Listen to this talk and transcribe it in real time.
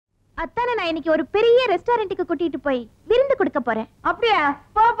அத்தானே நான் இன்னைக்கு ஒரு பெரிய ரெஸ்டாரண்ட்டுக்கு கூட்டிட்டு போய் விருந்து கொடுக்க போறேன். அப்படியா?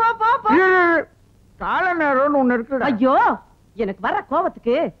 போ போ போ போ. கால நேரம்னு ஒண்ணு இருக்கு. ஐயோ, எனக்கு வர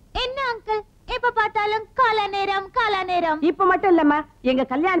கோவத்துக்கு. என்ன அங்கிள் எப்ப பார்த்தாலும் கால நேரம் கால நேரம். இப்ப மட்டும் இல்லம்மா, எங்க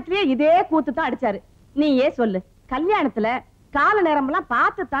கல்யாணத்திலேயே இதே கூத்து தான் அடிச்சாரு. நீ ஏன் சொல்லு, கல்யாணத்துல கால நேரம் எல்லாம்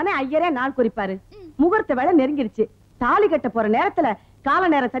பார்த்து தானே ஐயரே நாள் குறிப்பாரு. முகூர்த்த வேலை நெருங்கிருச்சு. தாலி கட்ட போற நேரத்துல கால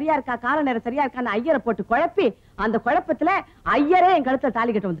நேரம் சரியா இருக்கா, கால நேரம் சரியா இருக்கான்னு ஐயரை போட்டு குழப்பி, அந்த குழப்பத்துல ஐயரே என் கழுத்துல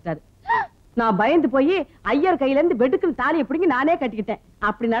தாலி கட்ட வந்துட்டாரு. நான் பயந்து போய் ஐயர் கையில இருந்து வெடுக்குன்னு தாலியை பிடிங்கி நானே கட்டிக்கிட்டேன்.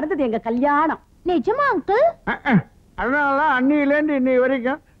 அப்படி நடந்தது எங்க கல்யாணம். நிஜமா அங்கிள்? அதனாலதான் அன்னியில இருந்து இன்னை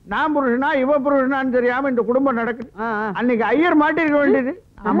வரைக்கும் நான் புருஷனா இவ புருஷனான்னு தெரியாம இந்த குடும்பம் நடக்குது. அன்னைக்கு ஐயர் மாட்டிருக்க வேண்டியது,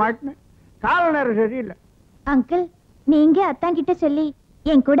 நான் மாட்டினேன். கால நேரம் சரியில்லை. அங்கிள், நீங்க அத்தான் கிட்ட சொல்லி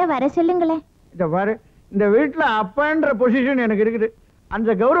என் கூட வர சொல்லுங்களேன். இத பாரு, இந்த வீட்டுல அப்பன்ற பொசிஷன் எனக்கு இருக்குது. அந்த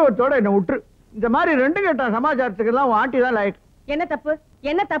கௌரவத்தோட என்ன விட்டுரு. இந்த மாதிரி ரெண்டு கட்ட சமாச்சாரத்துக்கு எல்லாம் ஆண்டி தான் லைக். என்ன தப்பு,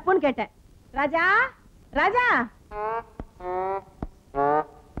 என்ன தப்புன்னு கேட்டேன். ராஜா, ராஜா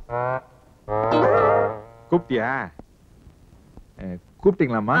கூப்பிட்டியா?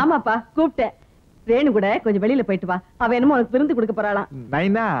 கூப்பிட்டீங்களாமா? ஆமாப்பா கூப்பிட்டேன். ரேணு கூட கொஞ்சம் வெளியில போயிட்டு வா, அவ என்னமோ உனக்கு விருந்து கொடுக்க போறாளாம்.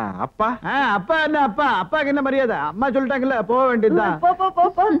 நைனா அப்பா? அப்பா என்ன அப்பா, அப்பாக்கு என்ன மரியாதை? அம்மா சொல்லிட்டாங்கல்ல, போக வேண்டியதுதான். போ போ போ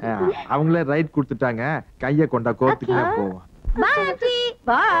போ. அவங்களே ரைட் கொடுத்துட்டாங்க, கைய கொண்டா கோத்துக்கிட்டே போவோம். Bye aunty.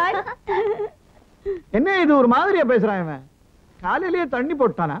 பாய். என்ன இது ஒரு மாதிரியா பேசுறான் இவன்? காலையிலேயே தண்ணி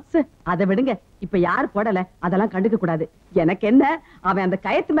போட்டானா? அதை விடுங்க, இப்ப யாரு போடல அதெல்லாம் கண்டுக்க கூடாது. எனக்கு என்ன, அவன் அந்த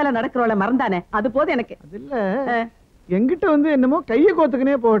கயத்து மேல நடக்கிறவள மறந்தானே, அது போதும் எனக்கு. அது இல்ல, என்கிட்ட வந்து என்னமோ கைய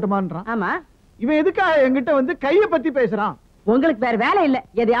கோத்துக்குனே போகட்டுமான்றான். ஆமா, இவன் எதுக்காக என்கிட்ட வந்து கைய பத்தி பேசுறான்? உங்களுக்கு வேற வேலை இல்ல,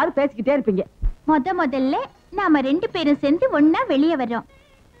 எதையாவது பேசிக்கிட்டே இருப்பீங்க. முதல்ல நாம ரெண்டு பேரும் சேர்ந்து ஒன்னா வெளியே வர்றோம்.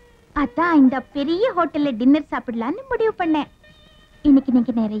 அதான் இந்த பெரிய ஹோட்டல்ல டின்னர் சாப்பிடலாம்னு முடிவு பண்ணேன். இன்னைக்கு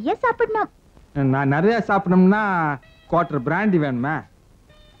நீங்க நிறைய சாப்பிடணும். நான் நிறைய சாப்பிடணும்னா குவார்டர் பிராண்டி வேணுமா?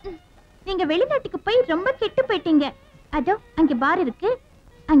 நீங்க வெளிநாட்டுக்கு போய் ரொம்ப கெட்டு போயிட்டீங்க. அதோ அங்க பார் இருக்கு,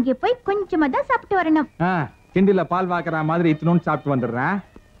 அங்கே போய் கொஞ்சமா தான் சாப்பிட்டு வரணும். கிண்டில பால் வாக்குற மாதிரி இத்தனும் சாப்பிட்டு வந்துடுறேன்.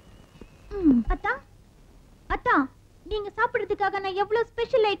 அத்தா அத்தா, நீங்க சாப்பிடுறதுக்காக நான் எவ்வளவு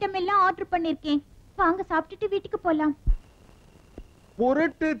ஸ்பெஷல் ஐட்டம் எல்லாம் ஆர்டர் பண்ணிருக்கேன். வாங்க சாப்பிட்டுட்டு வீட்டுக்கு போலாம்.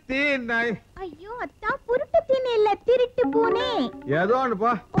 புருட்டு தீனை. ஐயோ அத்தா, புருட்டு தீனை இல்ல, திருட்டு பூனே. ஏதோ ஒண்ணு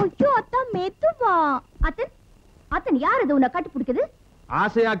போ. ஐயோ அத்தா, மெதுவா. அத்தன் யார் அது உன்னை கட்டி பிடிக்குது?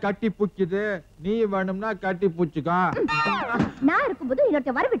 ஆசையா கட்டி பூச்சிது, நீ வேணும்னா கட்டி பூச்சிக்கா. நான் இருக்கும்போது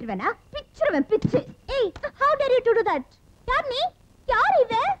இன்னொருத்த வர விட்டுருவேனா? பிச்சிருவேன் பிச்சு. ஏய், how dare you to do that? யார் நீ? யார்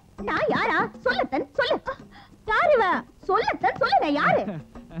இவ? நான் யாரா? சொல்லத்தன் சொல்லு. யார் இவ? சொல்லத்தன் சொல்லு, நான் யாரு?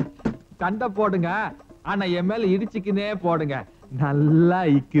 சண்டை போடுங்க, ஆனா என் மேல இடிச்சுக்கினே போடுங்க, நல்லா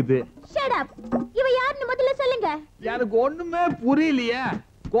இக்குது. Shut up. இவ யாருன்னு முதல்ல சொல்லுங்க. எனக்கு ஒண்ணுமே புரியலையே.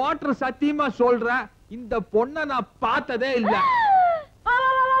 குவார்டர் சத்தியமா சொல்றேன், இந்த பொண்ண நான் பார்த்ததே இல்ல.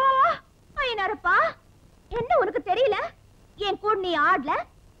 ஐயனாரப்பா, என்ன உனக்கு தெரியல? என் கூட நீ ஆடல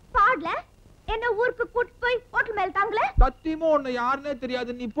பாடல, என்ன ஊருக்கு கூட்டு போய் ஹோட்டல் மேல தாங்கல. சத்தியமா உன்னை யாருன்னே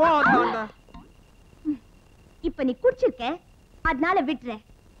தெரியாது, நீ போ. இப்ப நீ குடிச்சிருக்க, அதனால விட்டுறேன்.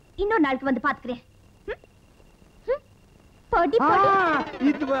 இன்னொரு நாளுக்கு வந்து பாத்துக்கிறேன்.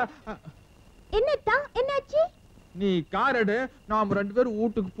 என்னத்தா, என்னாச்சு? நீ கார் எடு, நாம ரெண்டு பேரும்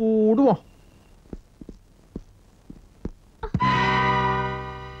வீட்டுக்கு போடுவோம்.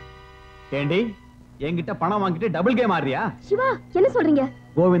 ஏண்டி, என்கிட்ட பணம் வாங்கிட்டு டபுள் கேம் ஆடுறியா? சிவா, என்ன சொல்றீங்க?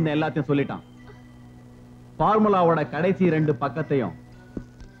 கோவிந்த எல்லாத்தையும் சொல்லிட்டான். ஃபார்முலாவோட கடைசி 2 பக்கத்தையும்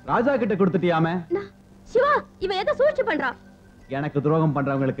ராஜா கிட்ட கொடுத்துட்டியாமே. சிவா, இவ ஏதோ சூழ்ச்சி பண்றா. எனக்கு துரோகம்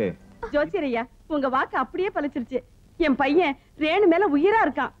பண்றவங்களுக்கு. ஜோசியரையா, உங்க வாக்கு அப்படியே பலிச்சிருச்சு. என் பையன் ரேணு மேல உயிரா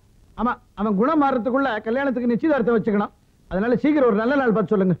இருக்கான். ஆமா, அவன் குணம் மாறதுக்குள்ள கல்யாணத்துக்கு நிச்சயதார்த்தம் வச்சுக்கணும். அதனால சீக்கிரம் ஒரு நல்ல நாள்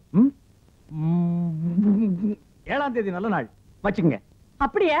பார்த்து சொல்லுங்க. 7ஆம் தேதி நல்ல நாள் வச்சுங்க.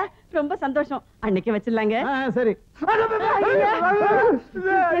 அப்படியே, ரொம்ப சந்தோஷம். அன்னைக்கு வச்சிடலாங்க. சரி.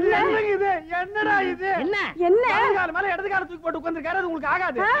 என்னடா இது? என்ன கால் மேல இடது கால தூக்கி போட்டு உட்கார்ந்திருக்காரு, அது உங்களுக்கு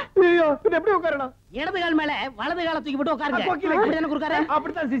ஆகாது. ஐயோ, இது எப்படி உட்காரணும்? இடது கால் மேல வலது கால தூக்கி போட்டு உட்காருங்க. அப்படி எனக்கு உட்காரு.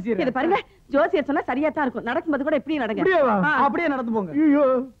 அப்படிதான் சிசிர். இது பாருங்க, ஜோசியர் சொன்னா சரியா தான் இருக்கும். நடக்கும்போது கூட இப்படி நடங்க. அப்படியே நடந்து போங்க. ஐயோ,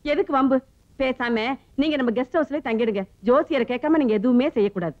 எதுக்கு வம்பு? பேசாம நீங்க நம்ம கெஸ்ட் ஹவுஸ்ல தங்கிடுங்க. ஜோசியரை கேட்காம நீங்க எதுவுமே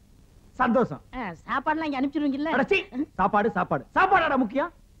செய்யக்கூடாது. சந்தோஷம். சாப்பாடுலாம் இங்க அனுப்பிச்சிருவீங்கல்ல? சாப்பாடு சாப்பாடு சாப்பாடா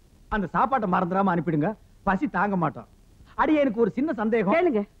முக்கியம். அந்த சாப்பாட்டை மறந்துடாம அனுப்பிடுங்க, பசி தாங்க மாட்டோம். அடி, எனக்கு ஒரு சின்ன சந்தேகம்.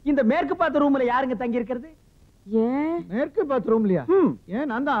 கேளுங்க. இந்த மேற்கு பார்த்த ரூம்ல யாருங்க தங்கி இருக்கிறது? ஏன் மேற்கு பார்த்த ரூம்லயா? ஏன்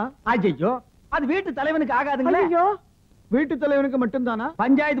நான் தான். ஐயோ, அது வீட்டு தலைவனுக்கு ஆகாதுங்களே. ஐயோ, வீட்டு தலைவனுக்கு மட்டும் தானா?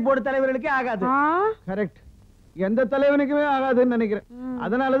 பஞ்சாயத்து போர்டு தலைவர்களுக்கே ஆகாது. கரெக்ட். எந்த தலைவனுக்குமே ஆகாதுன்னு நினைக்கிறேன்.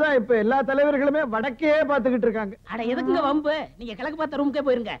 அதனாலதான் இப்ப எல்லா தலைவர்களுமே வடக்கே பாத்துக்கிட்டு இருக்காங்க. அட, எதுக்குங்க வம்பு? நீங்க கிழக்கு பார்த்த ரூமுக்கே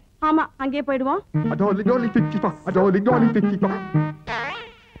போயிருங்க. ஆமா, அங்கேயே போயிடுவோம்.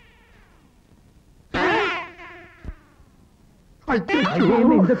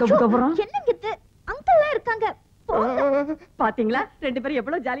 இந்த தப்பு தப்புறான். என்னங்க இது? அங்கிள் இருக்காங்க. பாத்தீங்களா 2 பேரும்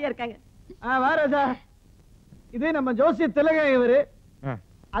எவ்வளவு ஜாலியா இருக்காங்க. வாரதா, இது நம்ம ஜோசிய திலக, இவரு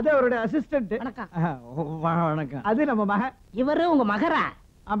அது அவருடைய அசிஸ்டன்ட். வணக்கம். அது நம்ம மக. இவரு உங்க மகரா?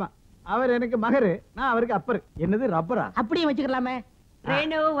 ஆமா, அவர் எனக்கு மகரு, நான் அவருக்கு அப்பர். என்னது ரப்பரா? அப்படியே வச்சுக்கலாமே.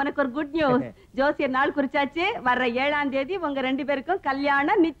 ரேணு, உனக்கு ஒரு குட் நியூஸ். ஜோசியர் நாள் குறிச்சாச்சு. வர்ற 7ஆம் தேதி உங்க 2 பேருக்கும்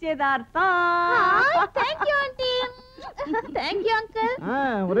கல்யாணம் நிச்சயதார்த்தம். Thank you aunty. Thank you uncle.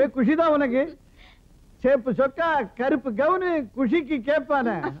 ஒரே குஷிதான் உனக்கு. சேப்பு சொக்கா, கருப்பு கவுனு, குஷிக்கு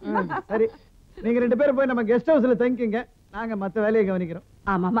கேட்பானே. சரி, நீங்க 2 பேரும் போய் நம்ம கெஸ்ட் ஹவுஸ்ல தங்கிங்க, நாங்க மத்த வேலையை கவனிக்கிறோம்.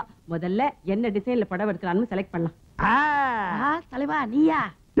 ஆமாமா, முதல்ல என்ன டிசைன்ல படம் எடுக்கலாம்னு செலக்ட் பண்ணலாம். தலைவா நீயா?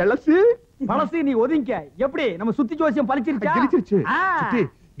 எலசி பழசு நீ ஒதுங்க. எப்படி நம்ம சுத்தி ஜோசியம் பழிச்சிருச்சா? கிழிச்சிருச்சு. சித்தி,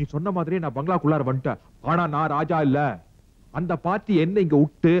 நீ சொன்ன மாதிரியே நான் பங்களாக்குள்ளார வந்துட்டேன். ஆனா நான் ராஜா இல்ல. அந்த பார்ட்டி என்ன இங்க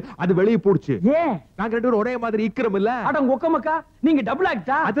விட்டு அது வெளியே போடுச்சு. ஏன்? நாங்க 2 பேரும் ஒரே மாதிரி இக்கிறோம் இல்ல. அட ஒக்கமக்கா, நீங்க டபுள்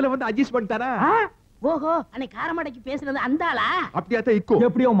ஆக்டா? அதுல வந்து அட்ஜஸ்ட்மென்ட் தானே. ஓஹோ, அன்னைக்கு காரமடைக்கு பேசுனது அந்த ஆளா? அப்படியாத்தான் இக்கோ.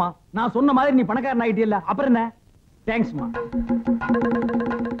 எப்படியோமா, நான் சொன்ன மாதிரி நீ பணக்காரன் ஆயிட்டியல்ல, அப்புறம் என்ன? தேங்க்ஸ்மா.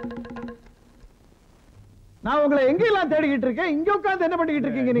 நான் உங்களை எங்கெல்லாம் தேடிக்கிட்டு இருக்கேன், இங்க உட்கார்ந்து என்ன பண்ணிக்கிட்டு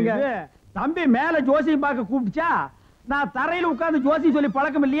இருக்கீங்க நீங்க? தம்பி மேல ஜோசியம் பார்க்க கூப்பிடுச்சா, நான் தரையில உட்கார்ந்து ஜோசியம் சொல்லி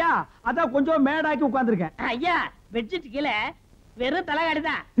பழக்கம் இல்லையா, அதான் கொஞ்சம் மேடாக்கி உட்கார்ந்துருக்கேன். ஐயா, பெட்ஷீட் கீழே வெறும்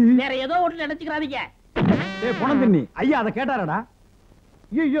தலைகாடிதான், வேற ஏதோ ஒன்று நினைச்சுக்கிறாதீங்க. ஏய் பணம் தின்னி, ஐயா அதை கேட்டாரடா.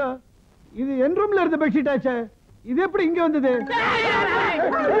 ஐயோ, இது என் ரூம்ல இருந்த பெட்ஷீட் ஆச்சே, இது எப்படி இங்க வந்தது?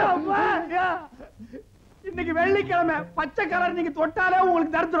 இன்னைக்கு வெள்ளிக்கிழமை, பச்சை கலர் நீங்க தொட்டாலே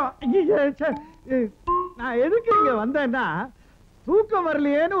உங்களுக்கு தருத்துறோம். நான் எதுக்கு இங்க வந்தேன்னா, தூக்கம்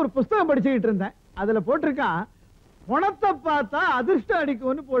வரலையேன்னு ஒரு புஸ்தகம் படிச்சுக்கிட்டு இருந்தேன். அதுல போட்டிருக்கான், பணத்தை பார்த்தா அதிர்ஷ்டம்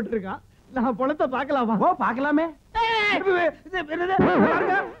அடிக்கும்னு போட்டிருக்கான். நான் பணத்தை பார்க்கலாமா? ஓ பார்க்கலாமே.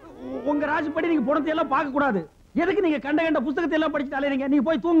 உங்க ராசிப்படி நீங்க பணத்தை எல்லாம் பார்க்க கூடாது. எதுக்கு நீங்க கண்ட கண்ட புத்தகத்தை எல்லாம் படிச்சுட்டாலே நீங்க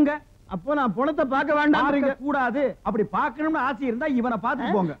போய் தூங்குங்க. அப்போ நான் பணத்தை பார்க்க வேண்டாம் கூடாது. அப்படி பார்க்கணும்னு ஆசை இருந்தா இவனை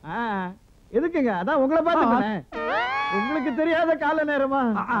பார்த்து போங்க. எதுக்குங்க? அதான் உங்களை பார்த்து. உங்களுக்கு தெரியாத கால நேரமா?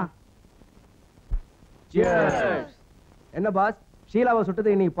 என்ன பாஸ், ஷீலாவை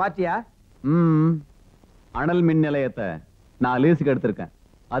சுட்டது இன்னைக்கு பார்ட்டியா? அனல் மின் நிலையத்தை நான் லீஸுக்கு எடுத்திருக்கேன்,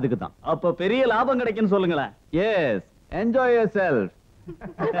 அதுக்கு தான். அப்ப பெரிய லாபம் கிடைக்குன்னு சொல்லுங்களேன். S, enjoy your self.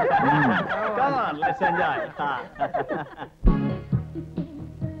 Come on, let's enjoy.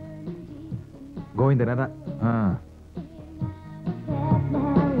 கோவிந்தனா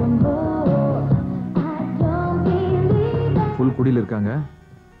full குடியில் இருக்காங்க.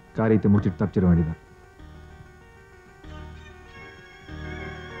 காரியத்தை முடிச்சிட்டு தப்பிச்சிட வேண்டியதான்.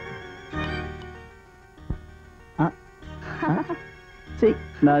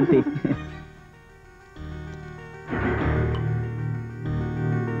 நான்டி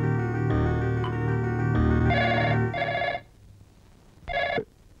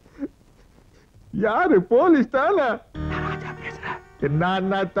யாரு? போலீஸ் தானே? என்ன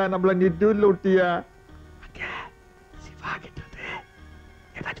நம்மள நீ டியூன்ல விட்டியா?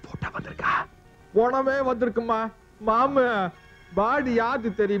 போனமே வந்திருக்குமா மாமு. பாடி யாது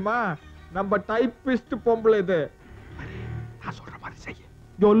தெரியுமா? நம்ம டைப்பிஸ்ட் பொம்பளை. இது நான் சொல்ற மாதிரி செய்ய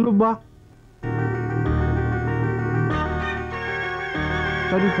சொல்லுமா.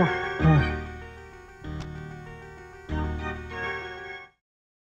 சரிப்பா.